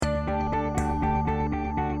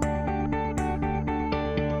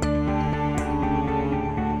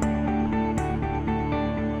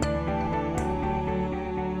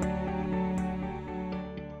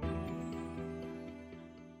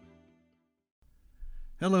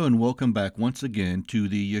Hello and welcome back once again to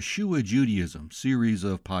the Yeshua Judaism series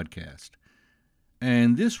of podcasts.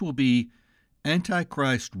 And this will be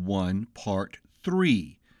Antichrist 1 Part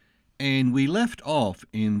 3. And we left off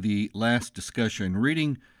in the last discussion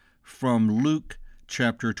reading from Luke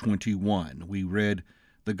chapter 21. We read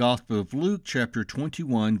the Gospel of Luke chapter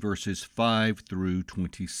 21 verses 5 through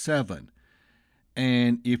 27.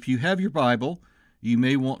 And if you have your Bible, you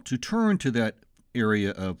may want to turn to that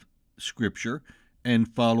area of Scripture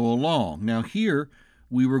and follow along. Now here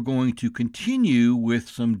we were going to continue with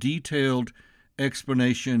some detailed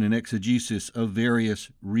explanation and exegesis of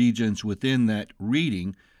various regions within that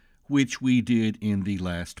reading, which we did in the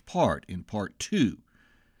last part, in part 2.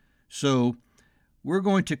 So we're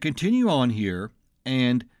going to continue on here,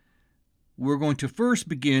 and we're going to first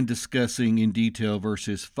begin discussing in detail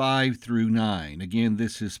verses 5 through 9. Again,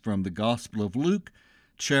 this is from the Gospel of Luke,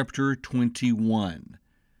 chapter 21.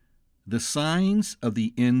 The signs of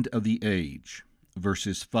the end of the age,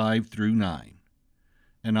 verses 5 through 9.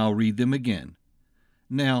 And I'll read them again.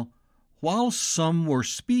 Now, while some were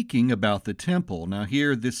speaking about the temple, now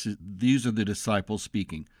here these are the disciples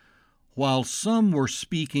speaking. While some were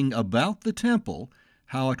speaking about the temple,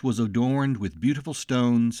 how it was adorned with beautiful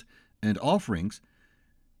stones and offerings,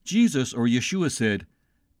 Jesus or Yeshua said,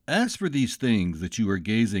 "As for these things that you are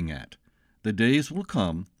gazing at, the days will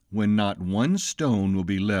come when not one stone will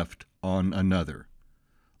be left on another.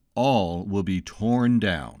 All will be torn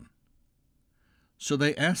down." So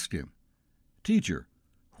they asked him, "Teacher,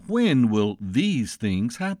 when will these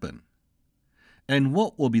things happen? And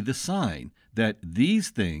what will be the sign that these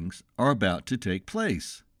things are about to take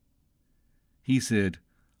place?" He said,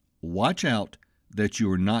 "Watch out that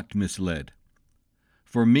you are not misled.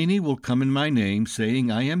 For many will come in my name, saying,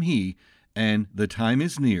 'I am he,' and 'the time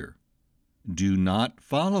is near.' Do not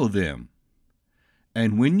follow them.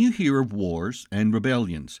 And when you hear of wars and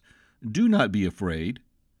rebellions, do not be afraid,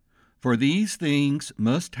 for these things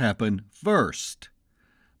must happen first,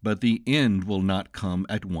 but the end will not come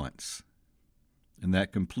at once." And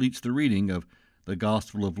that completes the reading of the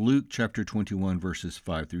Gospel of Luke, chapter 21, verses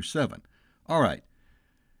 5 through 7. All right.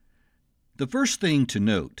 The first thing to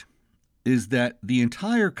note is that the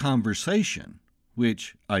entire conversation,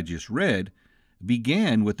 which I just read,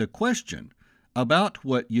 began with a question about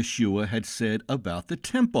what Yeshua had said about the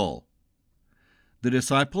temple. The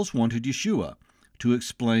disciples wanted Yeshua to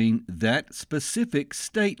explain that specific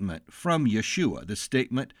statement from Yeshua, the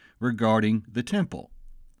statement regarding the temple.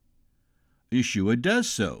 Yeshua does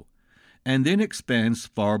so, and then expands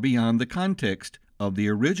far beyond the context of the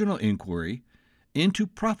original inquiry into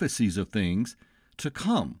prophecies of things to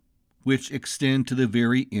come, which extend to the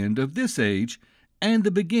very end of this age and the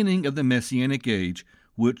beginning of the Messianic age,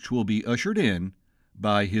 which will be ushered in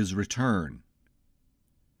by his return.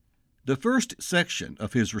 The first section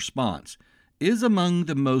of his response is among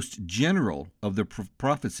the most general of the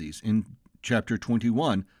prophecies in chapter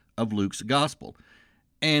 21 of Luke's Gospel,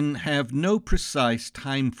 and have no precise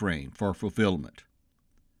time frame for fulfillment.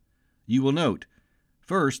 You will note,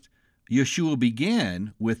 first, Yeshua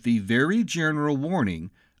began with the very general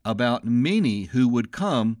warning about many who would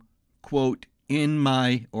come, quote, "in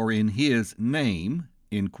my or in his name,"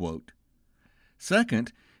 end quote.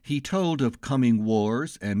 Second, he told of coming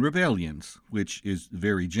wars and rebellions, which is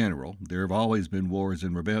very general. There have always been wars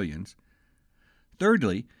and rebellions.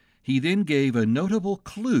 Thirdly, he then gave a notable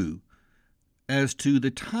clue as to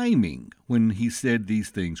the timing when he said these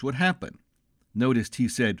things would happen. Notice he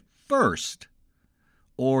said first,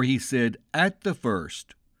 or he said at the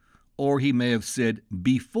first, or he may have said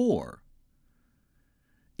before.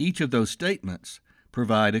 Each of those statements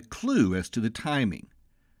provide a clue as to the timing.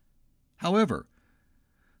 However,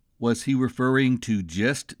 was he referring to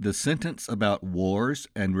just the sentence about wars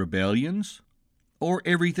and rebellions, or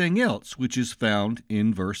everything else which is found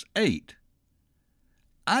in verse 8?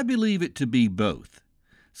 I believe it to be both,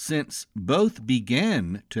 since both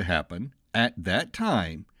began to happen at that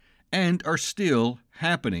time and are still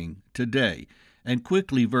happening today. And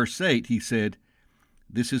quickly, verse 8, he said,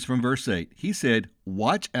 this is from verse 8, he said,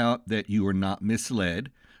 "Watch out that you are not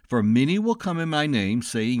misled, for many will come in my name,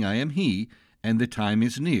 saying, 'I am he,' and the time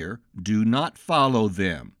is near. Do not follow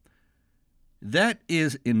them." That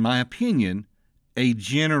is, in my opinion, a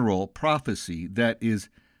general prophecy that is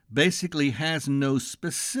basically has no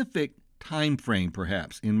specific time frame,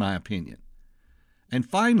 perhaps, in my opinion. And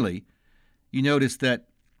finally, you notice that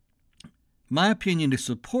my opinion is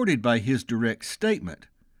supported by his direct statement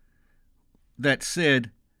that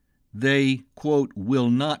said they, quote, "will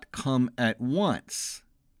not come at once."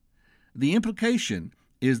 The implication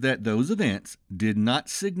is that those events did not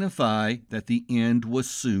signify that the end was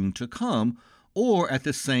soon to come, or at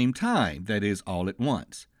the same time, that is, all at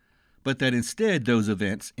once, but that instead those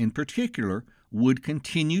events in particular would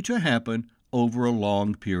continue to happen over a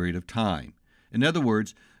long period of time. In other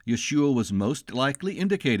words, Yeshua was most likely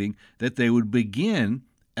indicating that they would begin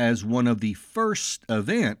as one of the first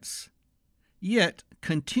events, yet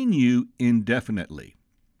continue indefinitely.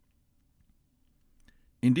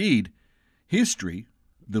 Indeed, history,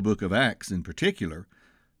 the book of Acts in particular,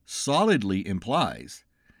 solidly implies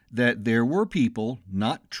that there were people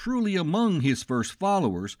not truly among his first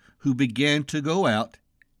followers who began to go out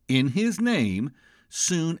in his name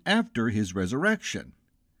soon after his resurrection.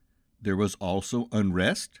 There was also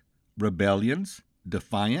unrest, rebellions,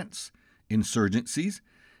 defiance, insurgencies,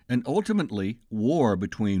 and ultimately war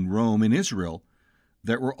between Rome and Israel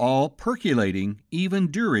that were all percolating even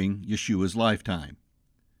during Yeshua's lifetime.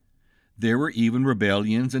 There were even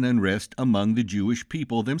rebellions and unrest among the Jewish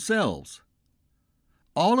people themselves.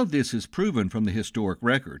 All of this is proven from the historic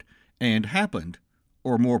record and happened,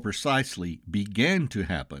 or more precisely, began to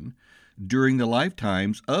happen, during the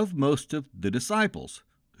lifetimes of most of the disciples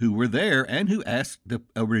who were there and who asked the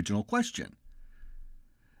original question.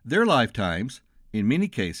 Their lifetimes, in many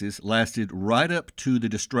cases, lasted right up to the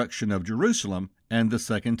destruction of Jerusalem and the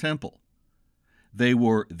Second Temple. They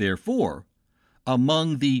were, therefore,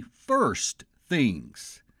 among the first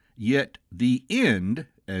things, yet the end,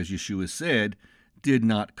 as Yeshua said, did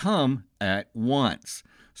not come at once.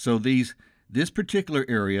 So this particular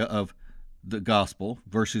area of the gospel,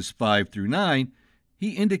 verses 5 through 9,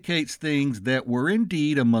 he indicates things that were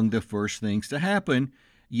indeed among the first things to happen,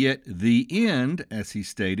 yet the end, as he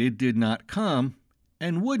stated, did not come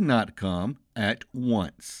and would not come at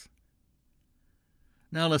once.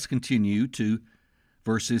 Now let's continue to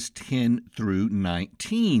verses 10 through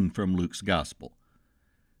 19 from Luke's gospel.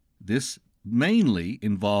 This mainly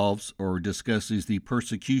involves or discusses the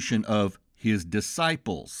persecution of his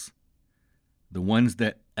disciples, the ones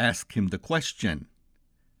that ask him the question.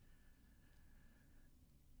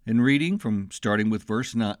 In reading from starting with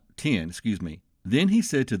verse 10, then he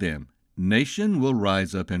said to them, "Nation will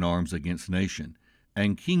rise up in arms against nation,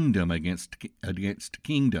 and kingdom against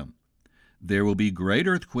kingdom. There will be great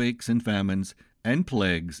earthquakes and famines and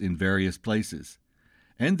plagues in various places,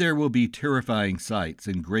 and there will be terrifying sights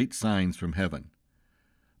and great signs from heaven.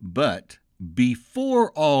 But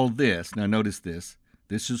before all this," now notice this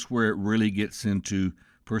is where it really gets into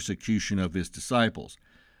persecution of his disciples.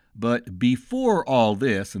 "But before all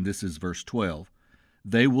this," and this is verse 12,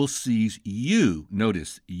 "they will seize you,"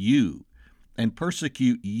 notice you, "and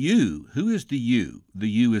persecute you." Who is the you? The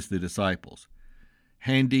you is the disciples.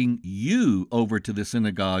 "Handing you over to the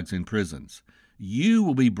synagogues and prisons. You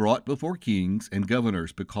will be brought before kings and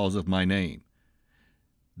governors because of my name.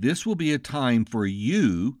 This will be a time for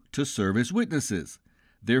you to serve as witnesses.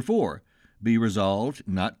 Therefore, be resolved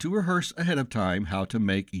not to rehearse ahead of time how to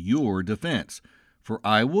make your defense, for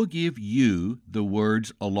I will give you the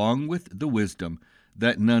words along with the wisdom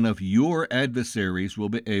that none of your adversaries will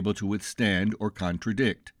be able to withstand or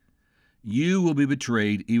contradict. You will be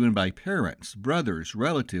betrayed even by parents, brothers,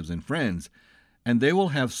 relatives, and friends, and they will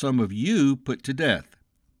have some of you put to death.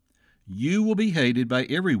 You will be hated by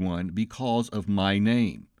everyone because of my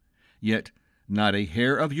name, yet not a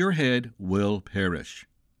hair of your head will perish.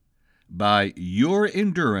 By your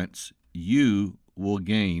endurance, you will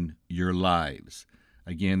gain your lives."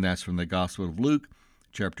 Again, that's from the Gospel of Luke,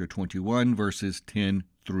 chapter 21, verses 10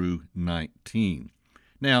 through 19.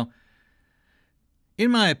 Now,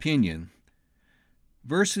 in my opinion,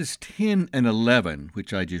 verses 10 and 11,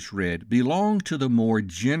 which I just read, belong to the more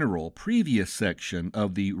general previous section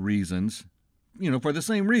of the reasons, for the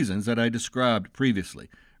same reasons that I described previously.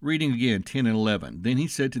 Reading again, 10 and 11. "Then he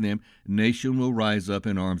said to them, Nation will rise up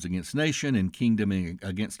in arms against nation, and kingdom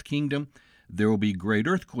against kingdom. There will be great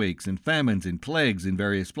earthquakes and famines and plagues in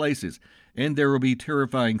various places, and there will be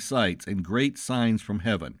terrifying sights and great signs from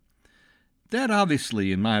heaven." That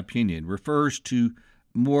obviously, in my opinion, refers to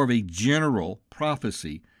more of a general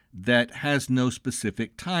prophecy that has no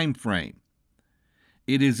specific time frame.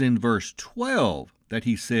 It is in verse 12 that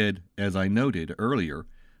he said, as I noted earlier,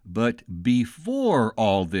 "But before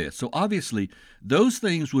all this." So obviously, those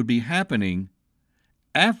things would be happening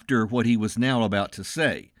after what he was now about to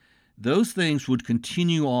say. Those things would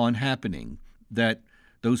continue on happening,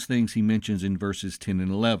 those things he mentions in verses 10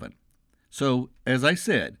 and 11. So, as I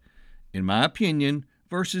said, in my opinion,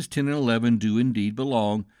 verses 10 and 11 do indeed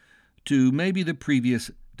belong to maybe the previous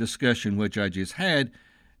discussion which I just had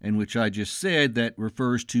and which I just said that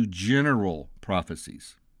refers to general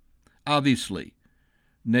prophecies. Obviously,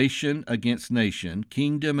 nation against nation,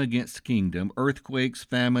 kingdom against kingdom, earthquakes,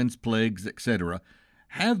 famines, plagues, etc.,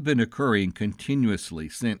 have been occurring continuously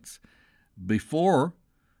before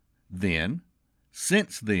then,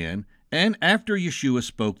 since then, and after Yeshua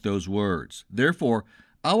spoke those words. Therefore,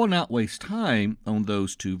 I will not waste time on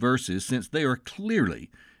those two verses, since they are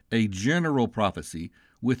clearly a general prophecy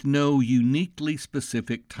with no uniquely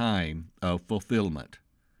specific time of fulfillment.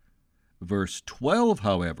 Verse 12,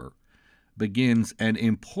 however, begins an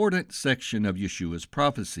important section of Yeshua's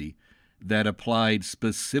prophecy that applied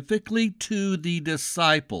specifically to the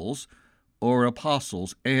disciples or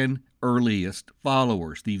apostles and earliest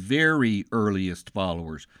followers, the very earliest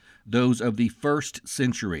followers, those of the first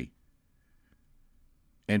century,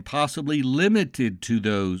 and possibly limited to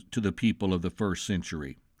the people of the first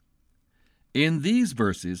century. In these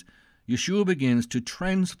verses, Yeshua begins to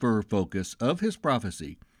transfer focus of his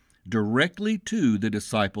prophecy directly to the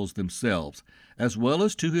disciples themselves, as well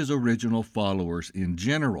as to his original followers in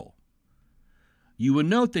general. You will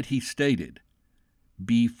note that he stated,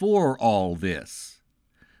 "before all this,"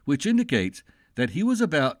 which indicates that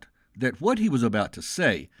what he was about to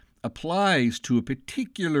say applies to a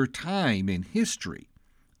particular time in history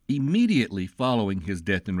immediately following his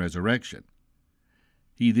death and resurrection.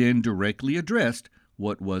 He then directly addressed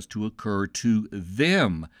what was to occur to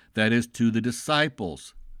them, that is, to the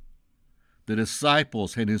disciples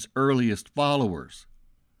and his earliest followers.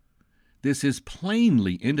 This is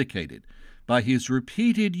plainly indicated by his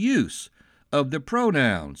repeated use of the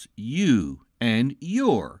pronouns you and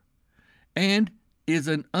your, and is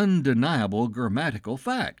an undeniable grammatical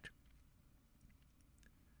fact.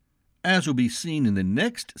 As will be seen in the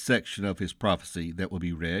next section of his prophecy that will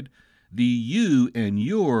be read, the you and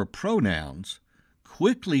your pronouns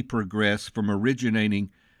quickly progress from originally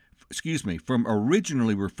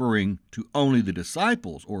referring to only the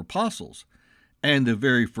disciples or apostles and the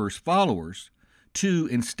very first followers, to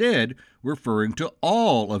instead referring to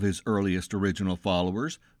all of his earliest original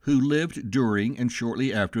followers who lived during and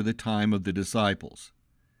shortly after the time of the disciples.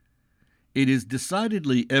 It is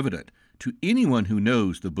decidedly evident to anyone who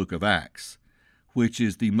knows the book of Acts, which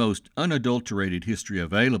is the most unadulterated history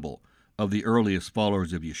available of the earliest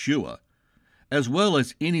followers of Yeshua, as well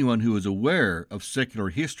as anyone who is aware of secular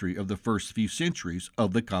history of the first few centuries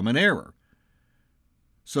of the Common Era.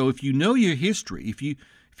 So if you know your history, if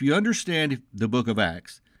you understand the book of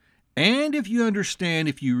Acts, and if you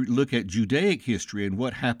look at Judaic history and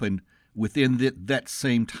what happened within that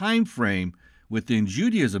same time frame within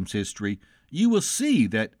Judaism's history, you will see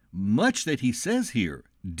that much that he says here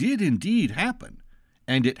did indeed happen,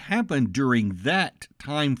 and it happened during that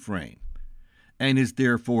time frame, and is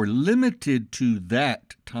therefore limited to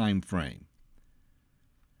that time frame.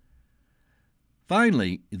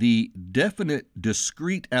 Finally, the definite,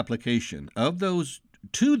 discrete application of those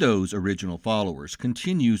original followers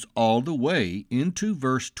continues all the way into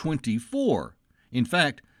verse 24. In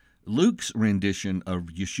fact, Luke's rendition of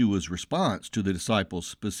Yeshua's response to the disciples'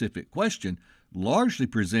 specific question largely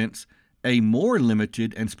presents a more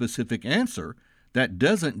limited and specific answer that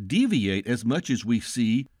doesn't deviate as much as we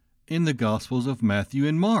see in the Gospels of Matthew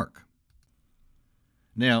and Mark.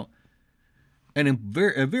 Now, a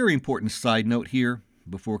very important side note here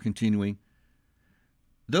before continuing.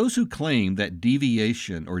 Those who claim that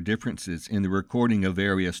deviation or differences in the recording of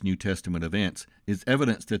various New Testament events is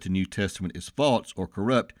evidence that the New Testament is false or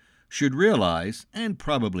corrupt should realize, and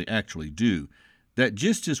probably actually do, that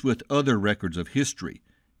just as with other records of history,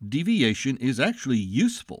 deviation is actually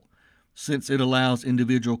useful, since it allows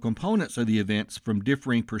individual components of the events from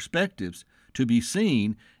differing perspectives to be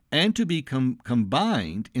seen and to be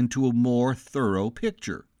combined into a more thorough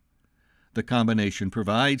picture. The combination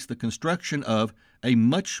provides the construction of a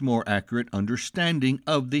much more accurate understanding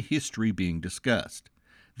of the history being discussed.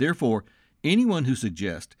 Therefore, anyone who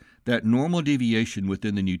suggests that normal deviation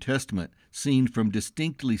within the New Testament, seen from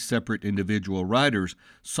distinctly separate individual writers,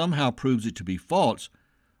 somehow proves it to be false,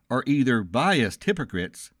 are either biased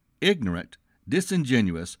hypocrites, ignorant,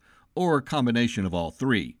 disingenuous, or a combination of all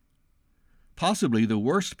three. Possibly the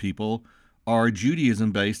worst people are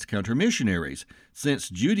Judaism-based counter-missionaries, since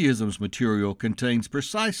Judaism's material contains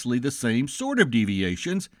precisely the same sort of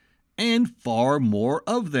deviations and far more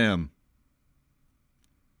of them.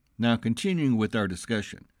 Now, continuing with our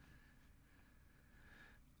discussion.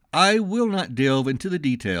 I will not delve into the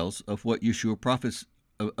details of what Yeshua's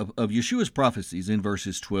prophecies in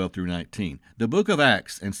verses 12 through 19. The book of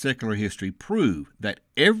Acts and secular history prove that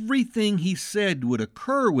everything he said would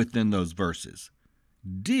occur within those verses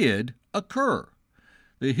did occur.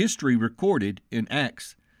 The history recorded in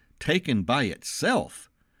Acts, taken by itself,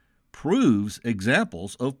 proves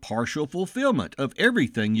examples of partial fulfillment of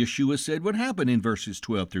everything Yeshua said would happen in verses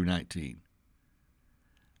 12 through 19.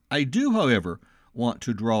 I do, however, want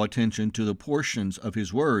to draw attention to the portions of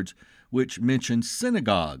his words which mention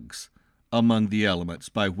synagogues among the elements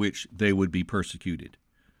by which they would be persecuted.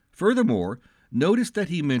 Furthermore, notice that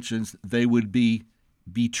he mentions they would be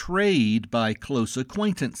betrayed by close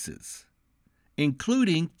acquaintances,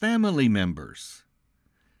 including family members.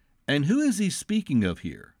 And who is he speaking of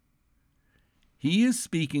here? He is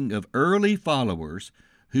speaking of early followers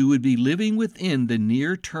who would be living within the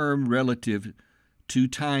near term relative to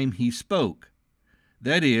time he spoke.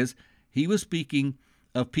 That is, he was speaking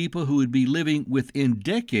of people who would be living within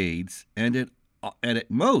decades and at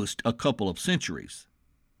most a couple of centuries.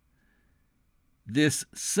 This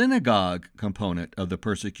synagogue component of the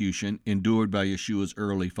persecution endured by Yeshua's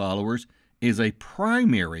early followers is a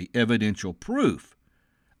primary evidential proof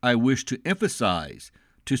I wish to emphasize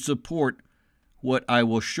to support what I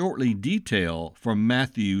will shortly detail from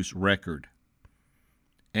Matthew's record.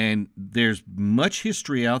 And there's much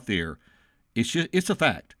history out there. It's a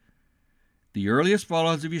fact. The earliest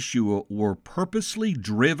followers of Yeshua were purposely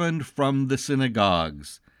driven from the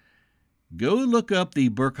synagogues. Go look up the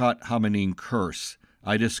Birkat Hamanim curse.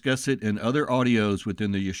 I discuss it in other audios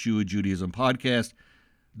within the Yeshua Judaism podcast.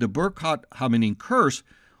 The Birkat Hamanim curse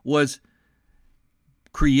was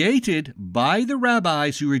created by the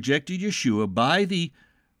rabbis who rejected Yeshua, by the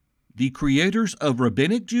creators of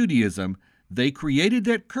Rabbinic Judaism. They created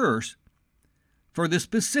that curse for the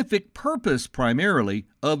specific purpose, primarily,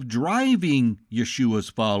 of driving Yeshua's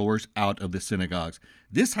followers out of the synagogues.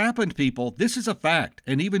 This happened, people. This is a fact.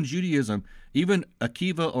 And even Judaism, even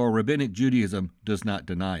Akiva or Rabbinic Judaism, does not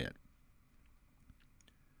deny it.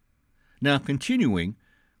 Now, continuing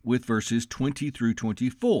with verses 20 through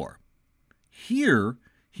 24. Here,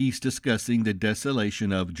 he's discussing the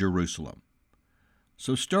desolation of Jerusalem.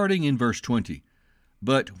 So starting in verse 20,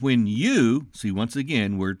 but when you, see once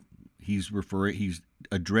again, he's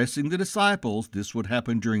addressing the disciples, this would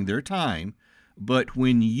happen during their time, but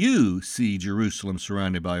when you see Jerusalem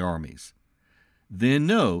surrounded by armies, then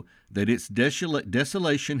know that its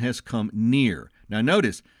desolation has come near. Now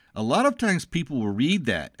notice, a lot of times people will read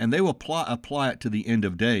that and they will apply it to the end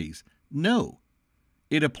of days. No.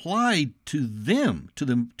 It applied to them, to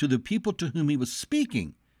the people to whom he was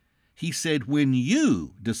speaking. He said, when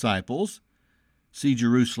you, disciples, see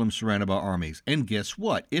Jerusalem surrounded by armies. And guess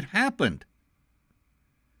what? It happened.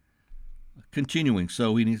 Continuing,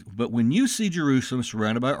 but when you see Jerusalem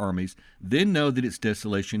surrounded by armies, then know that its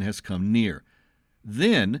desolation has come near.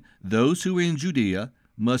 Then those who are in Judea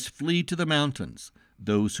must flee to the mountains.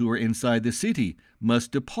 Those who are inside the city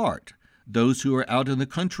must depart. Those who are out in the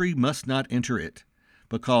country must not enter it,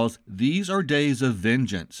 because these are days of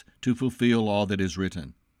vengeance to fulfill all that is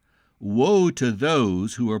written. Woe to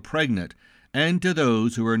those who are pregnant and to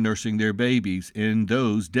those who are nursing their babies in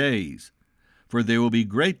those days, for there will be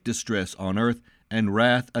great distress on earth and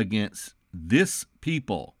wrath against this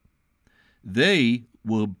people. They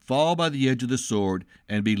will fall by the edge of the sword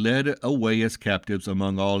and be led away as captives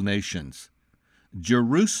among all nations.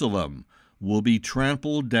 Jerusalem will be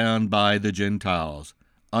trampled down by the Gentiles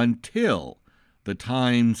until the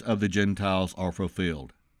times of the Gentiles are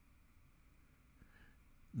fulfilled.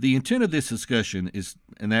 The intent of this discussion is,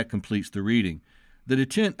 and that completes the reading, the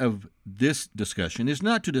intent of this discussion is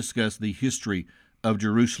not to discuss the history of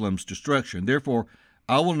Jerusalem's destruction. Therefore,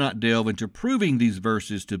 I will not delve into proving these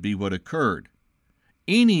verses to be what occurred.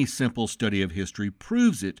 Any simple study of history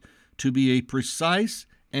proves it to be a precise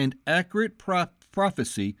and accurate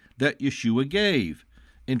prophecy that Yeshua gave.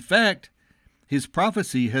 In fact, his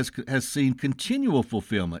prophecy has seen continual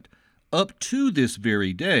fulfillment up to this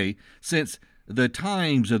very day, since the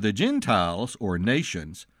times of the Gentiles, or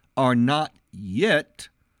nations, are not yet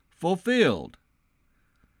fulfilled.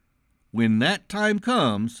 When that time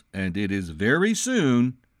comes, and it is very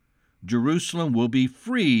soon, Jerusalem will be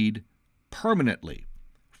freed permanently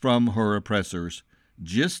from her oppressors,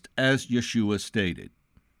 just as Yeshua stated.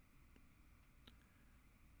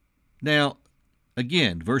 Now,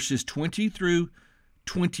 again, verses 20 through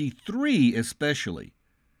 23 especially,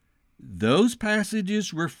 those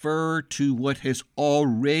passages refer to what has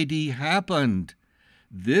already happened.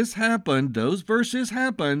 Those verses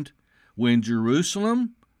happened when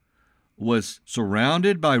Jerusalem was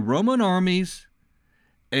surrounded by Roman armies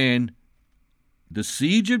and the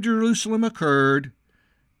siege of Jerusalem occurred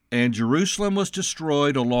and Jerusalem was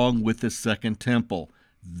destroyed along with the second temple.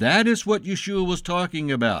 That is what Yeshua was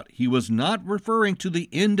talking about. He was not referring to the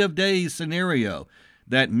end of days scenario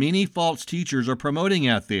that many false teachers are promoting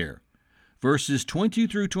out there. Verses 20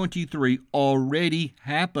 through 23 already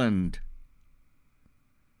happened.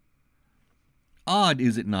 Odd,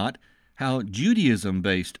 is it not, how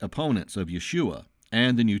Judaism-based opponents of Yeshua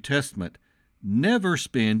and the New Testament never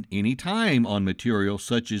spend any time on material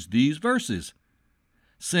such as these verses,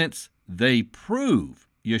 since they prove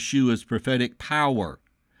Yeshua's prophetic power,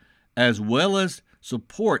 as well as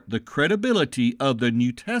support the credibility of the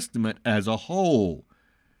New Testament as a whole.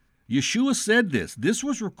 Yeshua said this. This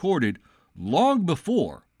was recorded long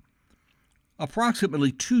before,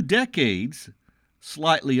 approximately 2 decades,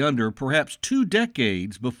 slightly under, perhaps 2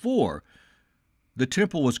 decades before the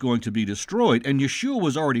temple was going to be destroyed, and Yeshua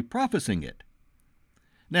was already prophesying it.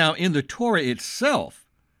 Now, in the Torah itself,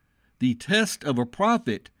 the test of a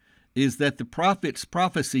prophet is that the prophet's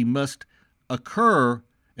prophecy must occur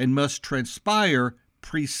and must transpire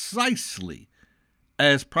precisely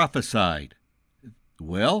as prophesied.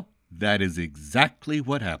 Well, that is exactly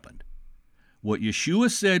what happened. What Yeshua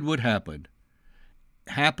said would happen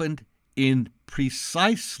happened in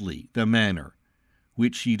precisely the manner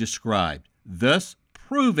which he described, thus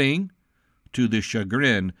proving, to the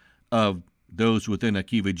chagrin of those within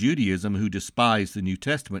Akiva Judaism who despise the New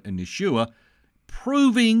Testament and Yeshua,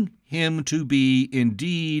 proving him to be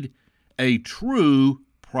indeed a true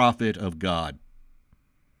prophet of God.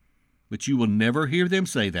 But you will never hear them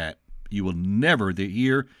say that. You will never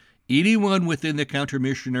hear anyone within the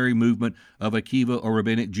counter-missionary movement of Akiva or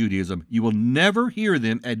Rabbinic Judaism, you will never hear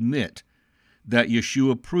them admit that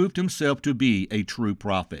Yeshua proved himself to be a true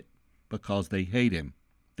prophet, because they hate him.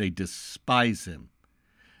 They despise him.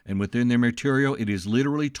 And within their material, it is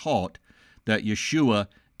literally taught that Yeshua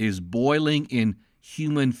is boiling in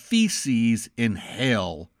human feces in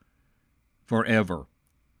hell forever.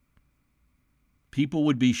 People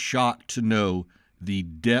would be shocked to know the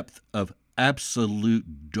depth of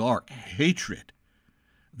absolute dark hatred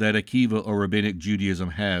that Akiva or Rabbinic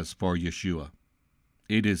Judaism has for Yeshua.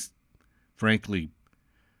 It is, frankly,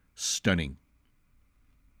 stunning.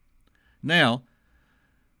 Now,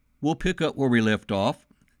 we'll pick up where we left off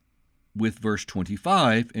with verse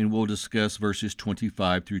 25, and we'll discuss verses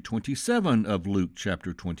 25 through 27 of Luke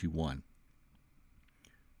chapter 21.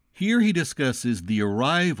 Here he discusses the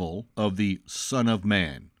arrival of the Son of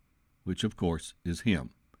Man, which of course is him,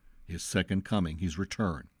 his second coming, his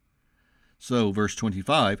return. So, verse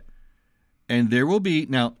 25, and there will be,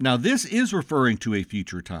 now this is referring to a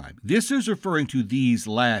future time. This is referring to these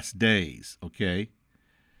last days, okay?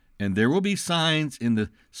 And there will be signs in the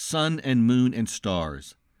sun and moon and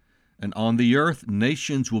stars. And on the earth,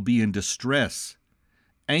 nations will be in distress,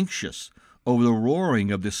 anxious over the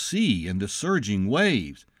roaring of the sea and the surging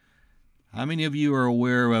waves. How many of you are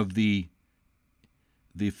aware of the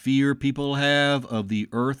fear people have of the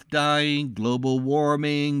earth dying, global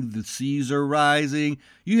warming, the seas are rising?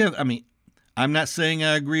 I'm not saying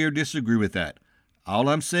I agree or disagree with that. All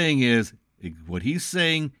I'm saying is what he's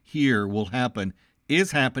saying here will happen,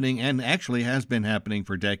 is happening, and actually has been happening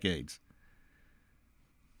for decades.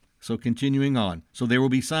 So continuing on. So there will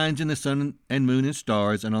be signs in the sun and moon and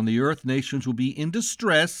stars, and on the earth nations will be in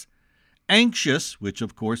distress, anxious, which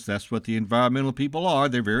of course that's what the environmental people are.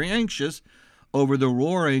 They're very anxious over the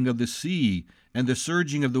roaring of the sea and the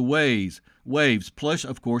surging of the waves. Plus,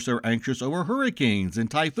 of course, they're anxious over hurricanes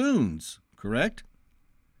and typhoons, correct?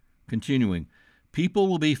 Continuing. People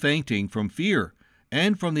will be fainting from fear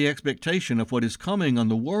and from the expectation of what is coming on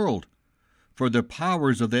the world, for the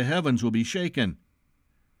powers of the heavens will be shaken.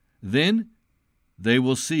 Then they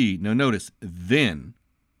will see, now notice, then,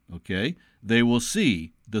 okay, they will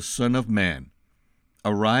see the Son of Man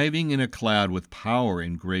arriving in a cloud with power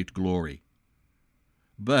and great glory.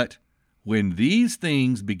 But when these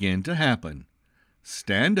things begin to happen,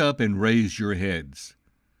 stand up and raise your heads,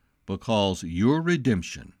 because your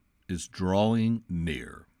redemption is drawing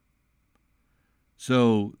near.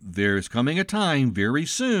 So there's coming a time very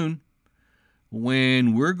soon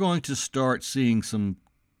when we're going to start seeing some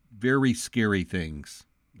very scary things,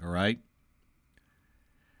 all right?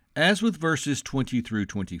 As with verses 20 through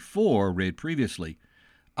 24 read previously,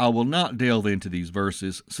 I will not delve into these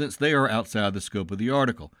verses since they are outside the scope of the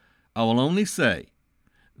article. I will only say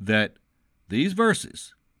that these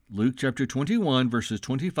verses, Luke chapter 21, verses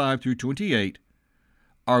 25 through 28,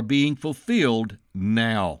 are being fulfilled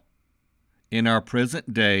now in our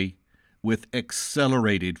present day with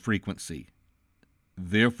accelerated frequency.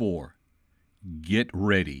 Therefore, get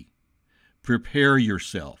ready. Prepare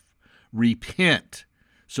yourself. Repent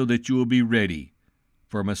so that you will be ready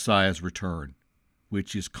for Messiah's return,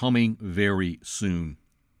 which is coming very soon.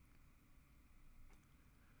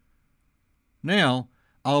 Now,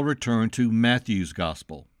 I'll return to Matthew's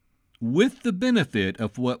Gospel, with the benefit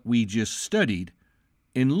of what we just studied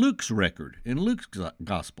in Luke's record, in Luke's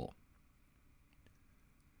Gospel.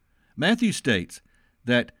 Matthew states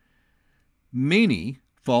that many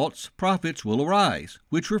false prophets will arise,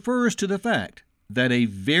 which refers to the fact that a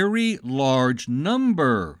very large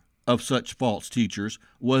number of such false teachers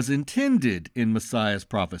was intended in Messiah's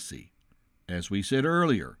prophecy, as we said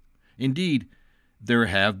earlier. Indeed, there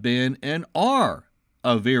have been and are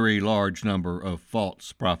a very large number of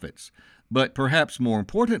false prophets. But perhaps more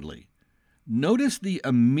importantly, notice the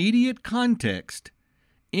immediate context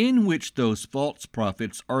in which those false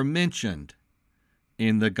prophets are mentioned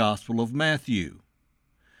in the Gospel of Matthew.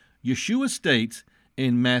 Yeshua states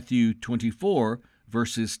in Matthew 24,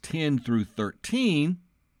 verses 10 through 13,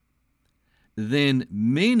 "Then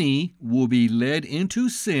many will be led into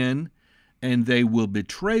sin, and they will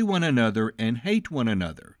betray one another and hate one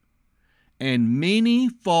another. And many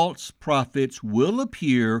false prophets will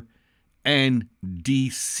appear and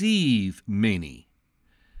deceive many.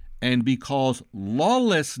 And because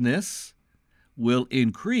lawlessness will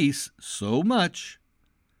increase so much,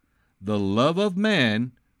 the love of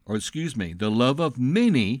many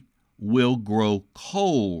will grow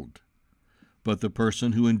cold. But the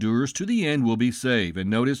person who endures to the end will be saved." And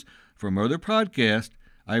notice from other podcasts,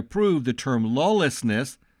 I proved the term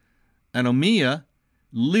lawlessness, anomia,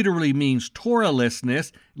 literally means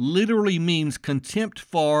Torahlessness, literally means contempt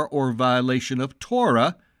for or violation of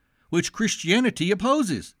Torah, which Christianity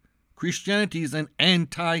opposes. Christianity is an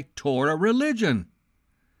anti-Torah religion.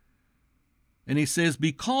 And he says,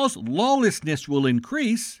 because lawlessness will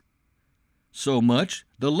increase so much,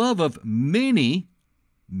 the love of many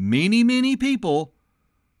people,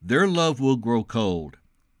 their love will grow cold.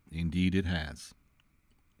 Indeed it has.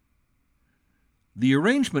 The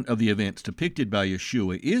arrangement of the events depicted by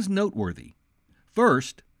Yeshua is noteworthy.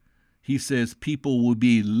 First, he says people will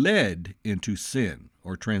be led into sin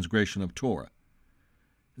or transgression of Torah.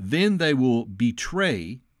 Then they will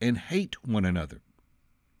betray and hate one another.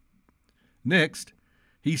 Next,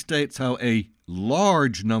 he states how a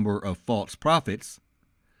large number of false prophets,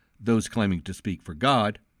 those claiming to speak for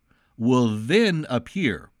God, will then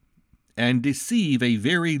appear and deceive a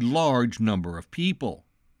very large number of people.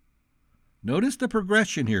 Notice the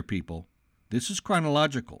progression here, people. This is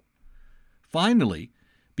chronological. Finally,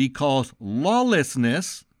 because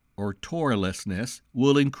lawlessness or Torahlessness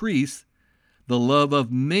will increase, the love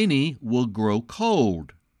of many will grow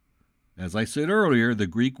cold. As I said earlier, the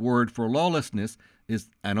Greek word for lawlessness is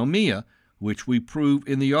anomia, which we prove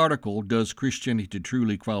in the article, Does Christianity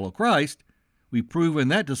Truly Follow Christ? We prove in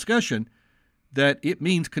that discussion that it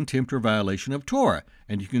means contempt or violation of Torah.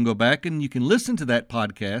 And you can go back and you can listen to that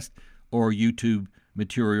podcast or YouTube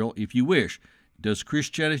material if you wish. Does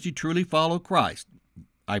Christianity truly follow Christ?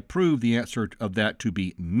 I prove the answer of that to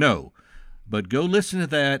be no. But go listen to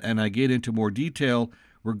that, and I get into more detail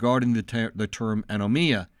regarding the term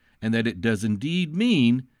anomia, and that it does indeed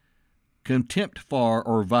mean contempt for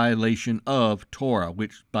or violation of Torah,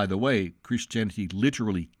 which, by the way, Christianity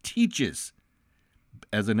literally teaches.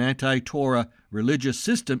 As an anti-Torah religious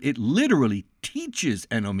system, it literally teaches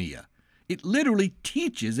anomia. It literally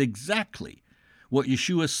teaches exactly what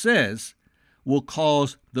Yeshua says will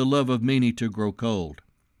cause the love of many to grow cold.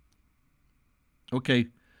 Okay,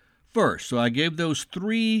 first, so I gave those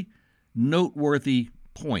three noteworthy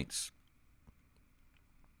points.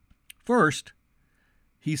 First,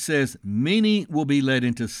 he says many will be led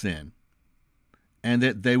into sin and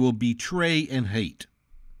that they will betray and hate.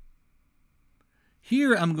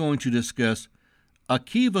 Here I'm going to discuss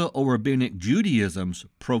Akiva or Rabbinic Judaism's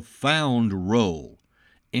profound role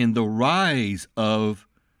in the rise of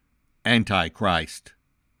Antichrist.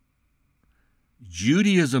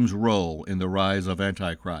 Judaism's role in the rise of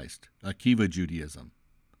Antichrist, Akiva Judaism.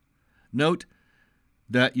 Note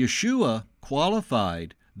that Yeshua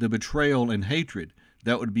qualified the betrayal and hatred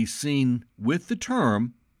that would be seen with the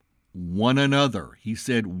term one another. He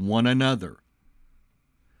said one another.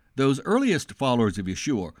 Those earliest followers of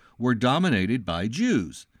Yeshua were dominated by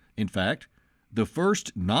Jews. In fact, the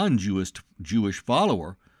first non-Jewish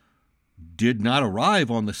follower did not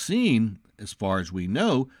arrive on the scene, as far as we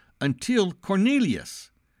know, until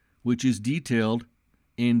Cornelius, which is detailed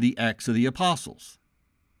in the Acts of the Apostles.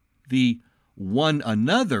 The one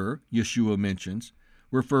another Yeshua mentions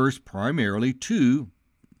refers primarily to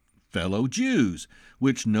fellow Jews,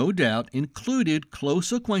 which no doubt included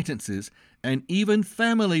close acquaintances and even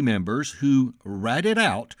family members who ratted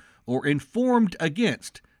out or informed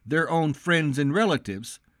against their own friends and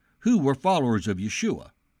relatives who were followers of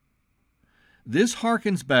Yeshua. This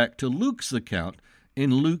harkens back to Luke's account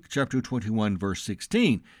in Luke chapter 21, verse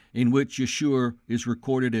 16, in which Yeshua is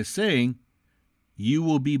recorded as saying, "You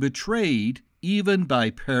will be betrayed even by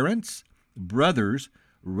parents, brothers,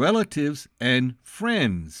 relatives, and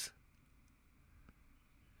friends."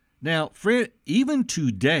 Now, friend, even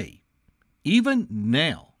today, even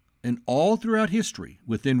now, and all throughout history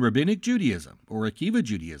within Rabbinic Judaism or Akiva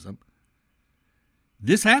Judaism,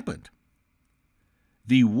 this happened.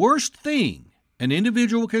 The worst thing an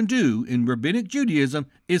individual can do in Rabbinic Judaism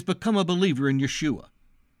is become a believer in Yeshua.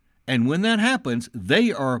 And when that happens,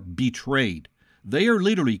 they are betrayed. They are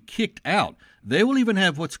literally kicked out. They will even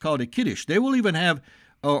have what's called a kiddush. They will even have,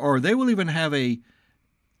 or they will even have a,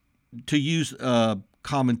 to use a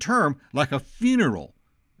common term, like a funeral.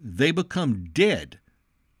 They become dead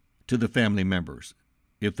to the family members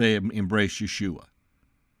if they embrace Yeshua.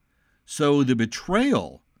 So the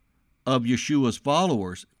betrayal of Yeshua's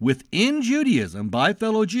followers within Judaism by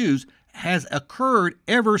fellow Jews has occurred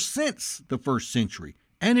ever since the first century,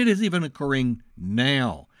 and it is even occurring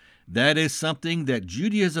now. That is something that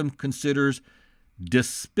Judaism considers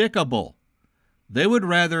despicable. They would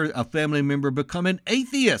rather a family member become an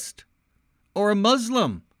atheist or a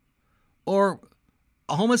Muslim or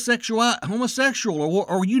a homosexual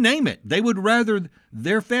or you name it. They would rather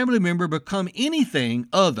their family member become anything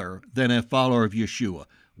other than a follower of Yeshua.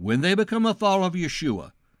 When they become a follower of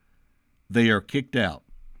Yeshua, they are kicked out.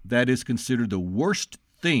 That is considered the worst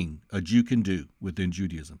thing a Jew can do within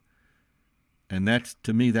Judaism. And that's,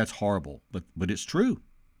 to me, that's horrible, but it's true.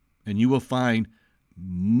 And you will find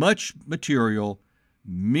much material,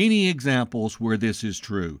 many examples where this is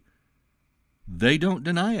true. They don't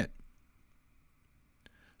deny it.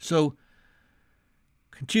 So,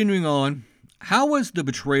 continuing on, how was the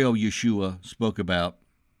betrayal Yeshua spoke about?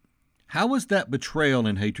 How was that betrayal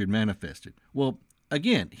and hatred manifested? Well,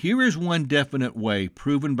 again, here is one definite way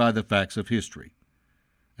proven by the facts of history.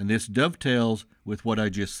 And this dovetails with what I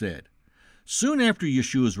just said. Soon after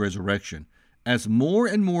Yeshua's resurrection, as more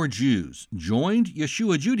and more Jews joined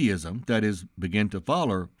Yeshua Judaism, that is, began to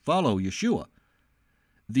follow Yeshua,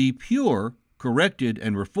 the pure, corrected,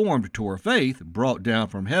 and reformed Torah faith brought down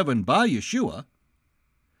from heaven by Yeshua,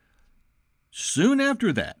 soon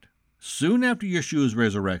after Yeshua's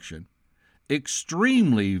resurrection,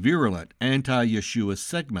 extremely virulent anti-Yeshua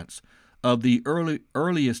segments of the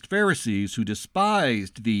earliest Pharisees who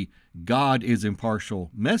despised the God is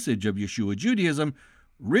impartial message of Yeshua Judaism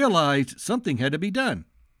realized something had to be done.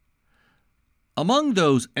 Among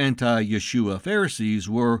those anti-Yeshua Pharisees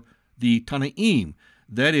were the Tanaim,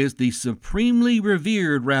 that is, the supremely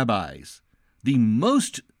revered rabbis, the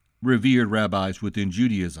most revered rabbis within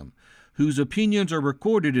Judaism, whose opinions are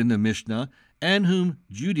recorded in the Mishnah and whom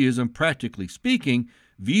Judaism, practically speaking,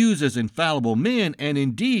 views as infallible men and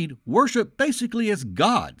indeed worship basically as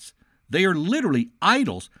gods. They are literally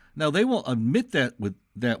idols. Now, they won't admit that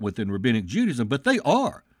within Rabbinic Judaism, but they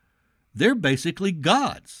are. They're basically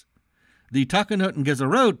gods. The Takanot and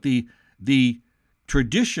Gezerot, the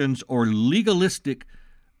traditions or legalistic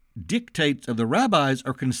dictates of the rabbis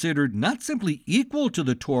are considered not simply equal to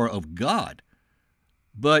the Torah of God,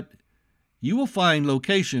 but you will find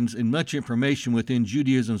locations in much information within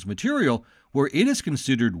Judaism's material where it is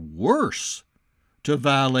considered worse to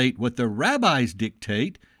violate what the rabbis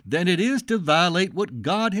dictate than it is to violate what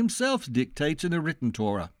God himself dictates in the written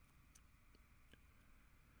Torah.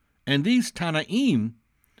 And these Tanaim,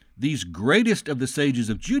 these greatest of the sages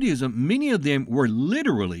of Judaism, many of them were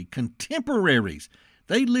literally contemporaries.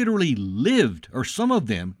 They literally lived, or some of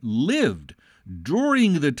them lived,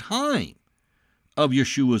 during the time of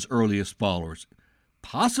Yeshua's earliest followers.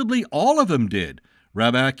 Possibly all of them did.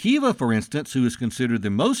 Rabbi Akiva, for instance, who is considered the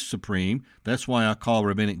most supreme, that's why I call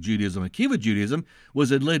Rabbinic Judaism Akiva Judaism,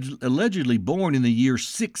 was allegedly born in the year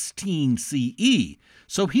 16 CE.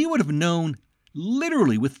 So he would have known,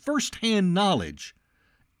 literally with firsthand knowledge,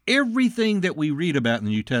 everything that we read about in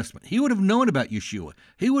the New Testament. He would have known about Yeshua.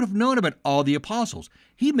 He would have known about all the apostles.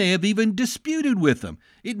 He may have even disputed with them.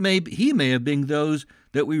 He may have been those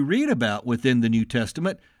that we read about within the New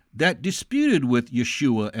Testament that disputed with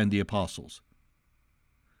Yeshua and the apostles.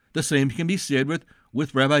 The same can be said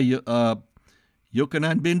with Rabbi Yochanan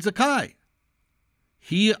ben Zakkai.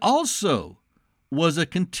 He also was a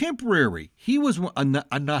contemporary. He was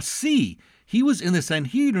a Nasi. He was in the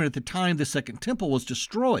Sanhedrin at the time the Second Temple was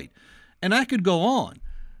destroyed. And I could go on.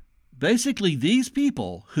 Basically, these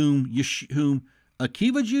people whom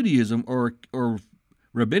Akiva Judaism or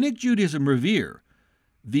Rabbinic Judaism revere,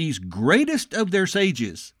 these greatest of their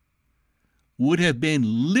sages, would have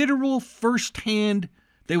been literal firsthand.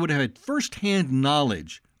 They would have had firsthand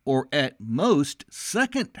knowledge, or at most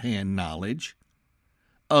secondhand knowledge,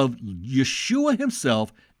 of Yeshua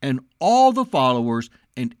himself and all the followers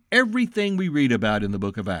and everything we read about in the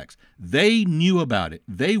book of Acts. They knew about it.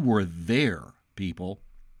 They were there, people.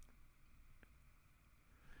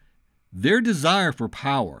 Their desire for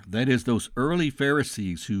power, that is, those early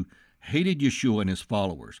Pharisees who hated Yeshua and his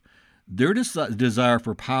followers, their desire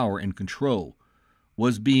for power and control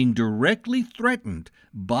was being directly threatened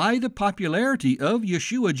by the popularity of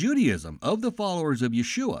Yeshua Judaism, of the followers of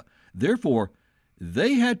Yeshua. Therefore,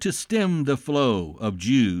 they had to stem the flow of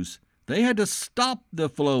Jews. They had to stop the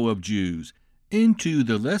flow of Jews into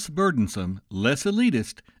the less burdensome, less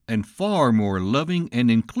elitist, and far more loving and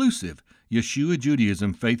inclusive Yeshua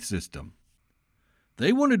Judaism faith system.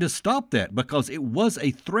 They wanted to stop that because it was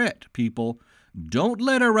a threat, people. Don't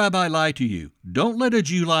let a rabbi lie to you. Don't let a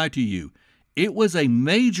Jew lie to you. It was a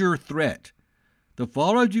major threat. The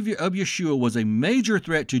follower of Yeshua was a major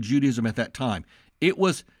threat to Judaism at that time. It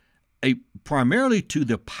was primarily to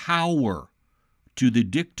the power, to the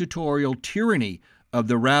dictatorial tyranny of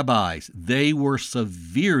the rabbis. They were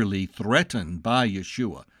severely threatened by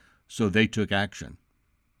Yeshua, so they took action.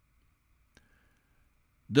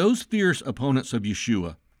 Those fierce opponents of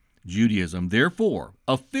Yeshua Judaism, therefore,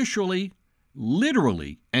 officially,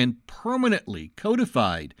 literally, and permanently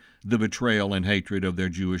codified the betrayal and hatred of their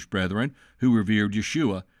Jewish brethren who revered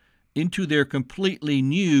Yeshua into their completely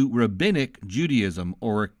new rabbinic Judaism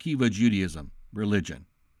or Akiva Judaism religion.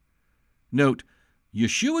 Note,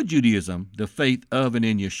 Yeshua Judaism, the faith of and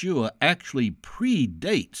in Yeshua, actually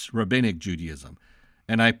predates rabbinic Judaism,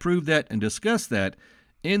 and I prove that and discuss that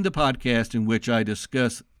in the podcast in which I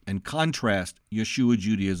discuss and contrast Yeshua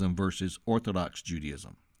Judaism versus Orthodox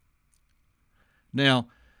Judaism. Now,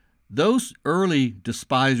 those early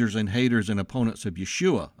despisers and haters and opponents of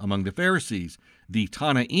Yeshua among the Pharisees, the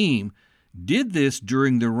Tanaim, did this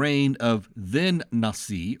during the reign of then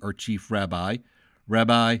Nasi, or chief rabbi,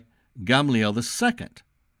 Rabbi Gamliel II,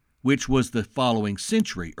 which was the following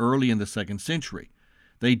century, early in the 2nd century.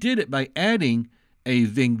 They did it by adding a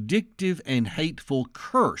vindictive and hateful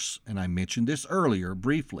curse, and I mentioned this earlier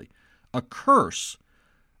briefly, a curse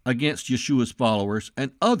against Yeshua's followers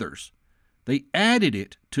and others. They added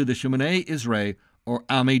it to the Shemoneh Esrei, or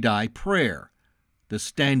Amidah prayer, the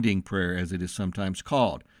standing prayer as it is sometimes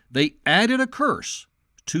called. They added a curse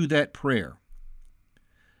to that prayer.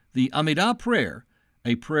 The Amidah prayer,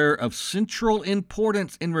 a prayer of central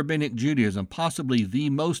importance in Rabbinic Judaism, possibly the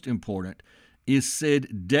most important, is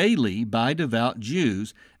said daily by devout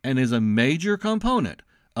Jews and is a major component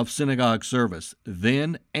of synagogue service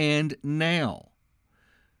then and now.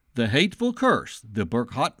 The hateful curse, the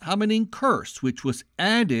Birkat Hamanim curse, which was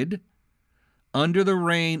added under the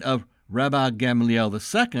reign of Rabbi Gamliel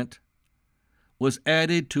II, was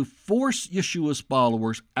added to force Yeshua's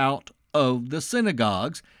followers out of the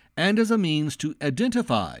synagogues and as a means to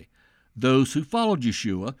identify those who followed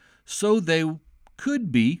Yeshua so they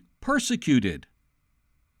could be persecuted.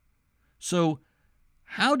 So,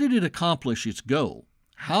 how did it accomplish its goal?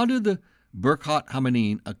 How did the Birkat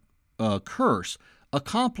Hamanim curse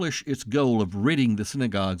accomplish its goal of ridding the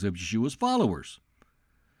synagogues of Yeshua's followers?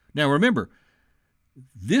 Now remember,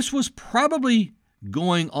 this was probably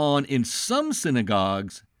going on in some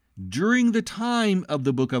synagogues during the time of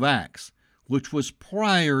the book of Acts, which was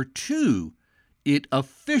prior to it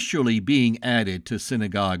officially being added to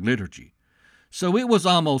synagogue liturgy. So it was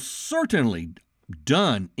almost certainly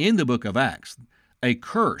done in the book of Acts, a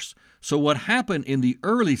curse. So what happened in the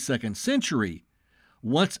early 2nd century,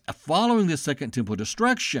 once following the Second Temple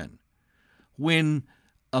destruction, when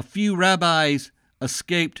a few rabbis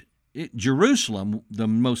escaped Jerusalem, the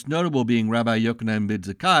most notable being Rabbi Yochanan ben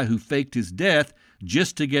Zakkai, who faked his death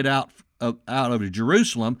just to get out of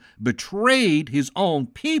Jerusalem, betrayed his own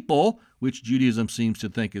people, which Judaism seems to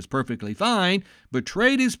think is perfectly fine,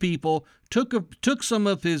 betrayed his people, took some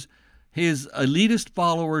of his elitist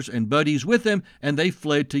followers and buddies with him, and they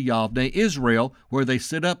fled to Yavneh, Israel, where they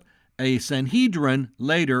set up a Sanhedrin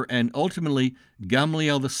later, and ultimately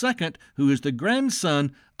Gamliel II, who is the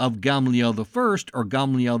grandson of Gamliel I, or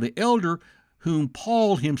Gamliel the Elder, whom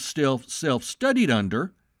Paul himself studied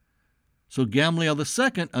under. So Gamliel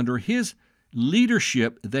II, under his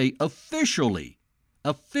leadership, they officially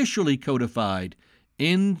codified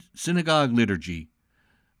in synagogue liturgy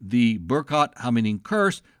the Birkat Hamanim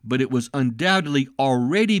curse, but it was undoubtedly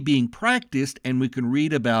already being practiced, and we can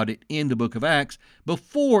read about it in the book of Acts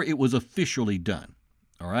before it was officially done.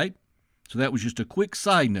 All right? So that was just a quick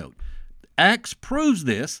side note. Acts proves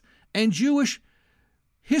this, and Jewish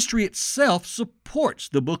history itself supports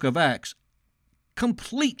the book of Acts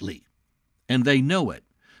completely, and they know it.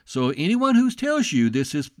 So anyone who tells you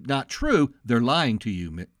this is not true, they're lying to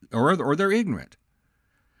you, or they're ignorant.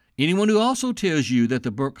 Anyone who also tells you that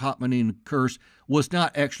the Birkat Hamanim curse was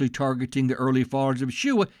not actually targeting the early followers of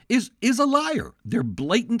Yeshua is a liar. They're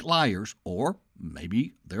blatant liars, or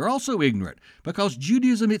maybe they're also ignorant, because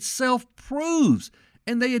Judaism itself proves,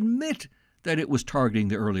 and they admit, that it was targeting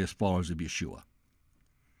the earliest followers of Yeshua.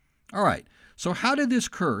 All right, so how did this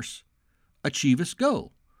curse achieve its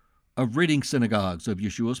goal of ridding synagogues of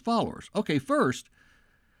Yeshua's followers? Okay, first,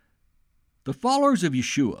 the followers of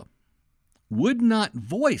Yeshua would not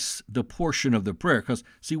voice the portion of the prayer, because,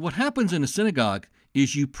 see, what happens in a synagogue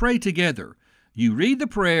is you pray together. You read the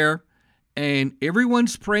prayer, and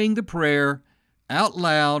everyone's praying the prayer out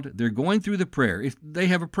loud. They're going through the prayer. They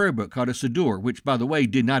have a prayer book called a Siddur, which, by the way,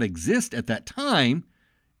 did not exist at that time.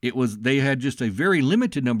 They had just a very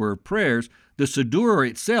limited number of prayers. The Siddur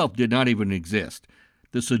itself did not even exist.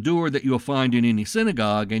 The Siddur that you'll find in any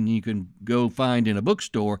synagogue and you can go find in a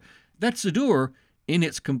bookstore, that Siddur in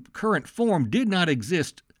its current form did not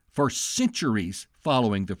exist for centuries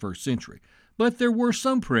following the first century. But there were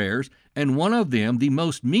some prayers, and one of them, the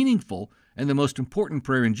most meaningful and the most important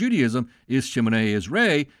prayer in Judaism, is Shemoneh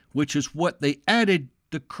Esrei, which is what they added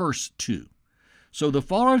the curse to. So the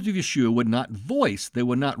followers of Yeshua would not voice, they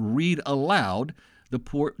would not read aloud the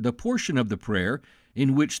portion of the prayer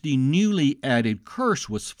in which the newly added curse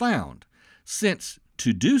was found, since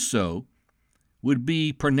to do so would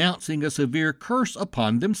be pronouncing a severe curse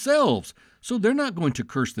upon themselves. So they're not going to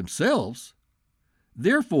curse themselves.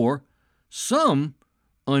 Therefore,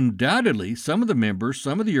 undoubtedly, some of the members,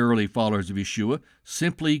 some of the early followers of Yeshua,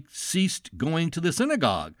 simply ceased going to the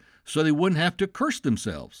synagogue so they wouldn't have to curse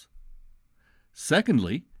themselves.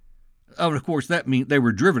 Secondly, of course, that means they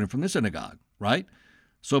were driven from the synagogue, right?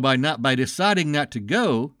 So by deciding not to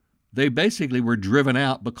go, they basically were driven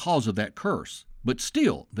out because of that curse. But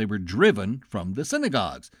still, they were driven from the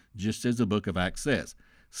synagogues, just as the book of Acts says.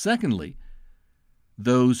 Secondly,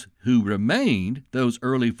 those who remained, those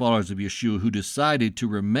early followers of Yeshua who decided to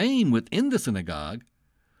remain within the synagogue,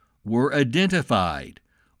 were identified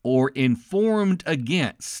or informed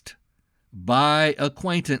against by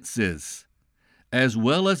acquaintances, as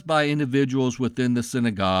well as by individuals within the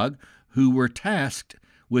synagogue who were tasked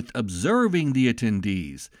with observing the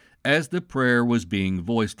attendees as the prayer was being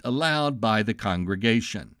voiced aloud by the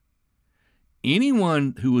congregation.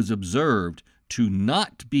 Anyone who was observed to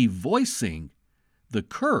not be voicing the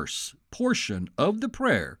curse portion of the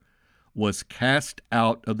prayer was cast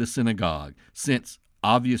out of the synagogue, since,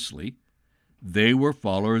 obviously, they were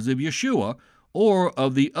followers of Yeshua or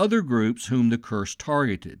of the other groups whom the curse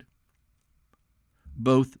targeted.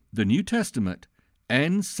 Both the New Testament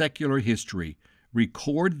and secular history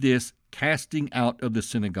record this casting out of the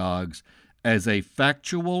synagogues as a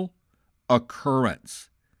factual occurrence.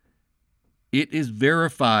 It is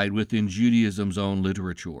verified within Judaism's own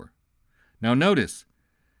literature. Now notice,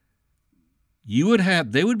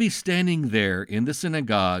 they would be standing there in the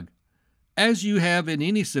synagogue, as you have in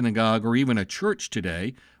any synagogue or even a church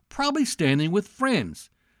today, probably standing with friends,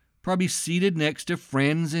 probably seated next to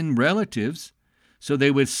friends and relatives. So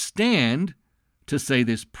they would stand to say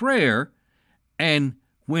this prayer, and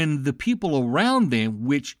when the people around them,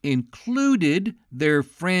 which included their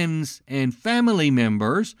friends and family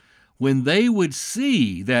members, when they would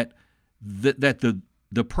see that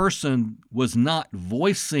the person was not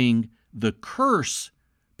voicing the curse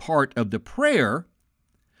part of the prayer,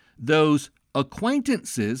 those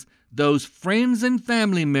acquaintances, those friends and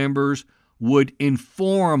family members would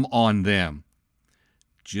inform on them.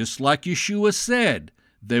 Just like Yeshua said,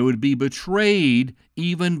 they would be betrayed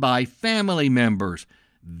even by family members.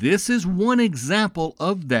 This is one example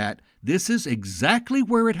of that. This is exactly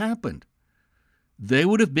where it happened. They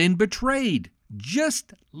would have been betrayed,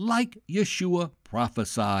 just like Yeshua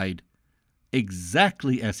prophesied,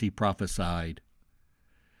 exactly as he prophesied.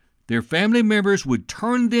 Their family members would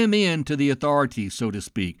turn them in to the authorities, so to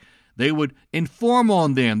speak. They would inform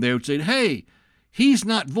on them. They would say, hey, he's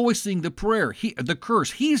not voicing the prayer, the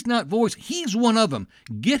curse. He's not voicing. He's one of them.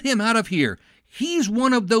 Get him out of here. He's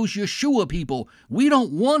one of those Yeshua people. We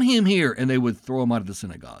don't want him here. And they would throw him out of the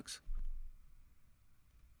synagogues.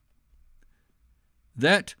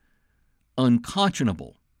 That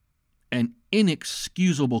unconscionable and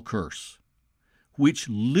inexcusable curse, which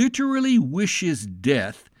literally wishes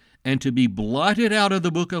death and to be blotted out of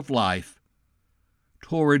the book of life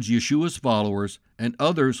towards Yeshua's followers and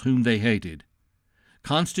others whom they hated,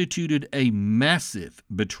 constituted a massive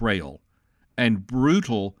betrayal and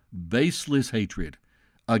brutal, baseless hatred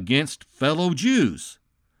against fellow Jews,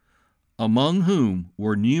 among whom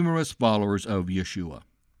were numerous followers of Yeshua.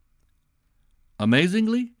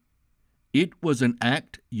 Amazingly, it was an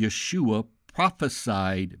act Yeshua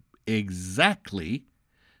prophesied exactly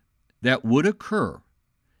that would occur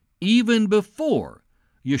even before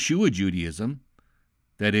Yeshua Judaism,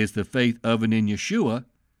 that is, the faith of and in Yeshua,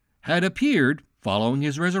 had appeared following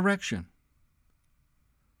his resurrection.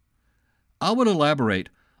 I would elaborate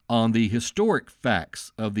on the historic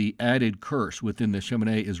facts of the added curse within the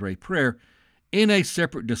Shemoneh Esrei prayer in a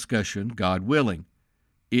separate discussion, God willing.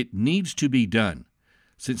 It needs to be done,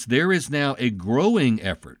 since there is now a growing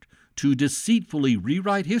effort to deceitfully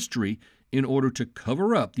rewrite history in order to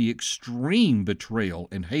cover up the extreme betrayal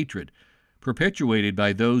and hatred perpetuated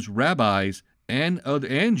by those rabbis and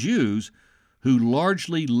Jews who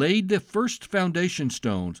largely laid the first foundation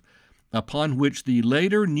stones upon which the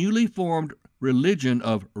later newly formed religion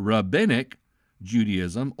of Rabbinic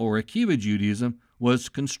Judaism or Akiva Judaism was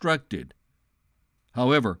constructed.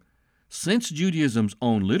 However, since Judaism's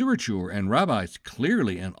own literature and rabbis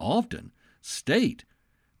clearly and often state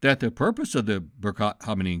that the purpose of the Birkat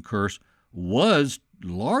Haminin curse was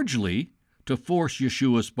largely to force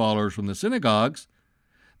Yeshua's followers from the synagogues,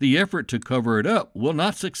 the effort to cover it up will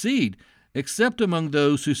not succeed except among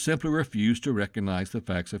those who simply refuse to recognize the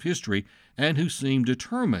facts of history and who seem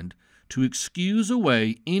determined to excuse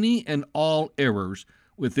away any and all errors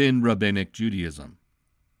within Rabbinic Judaism.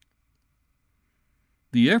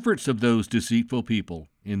 The efforts of those deceitful people,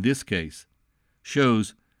 in this case,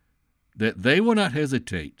 shows that they will not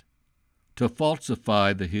hesitate to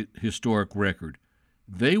falsify the historic record.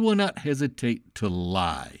 They will not hesitate to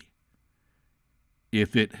lie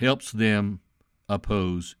if it helps them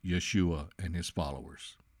oppose Yeshua and his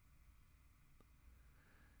followers.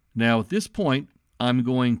 Now, at this point, I'm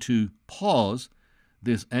going to pause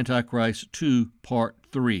this Antichrist 2 Part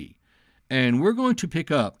 3, and we're going to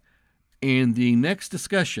pick up in the next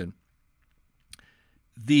discussion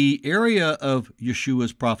the area of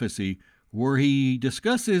Yeshua's prophecy where he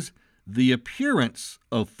discusses the appearance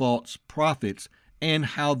of false prophets and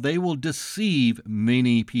how they will deceive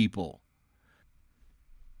many people.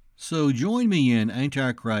 So join me in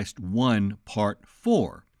Antichrist 1 Part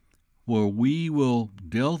 4, where we will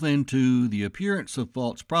delve into the appearance of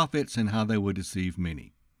false prophets and how they will deceive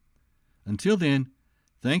many. Until then,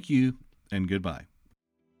 thank you and goodbye.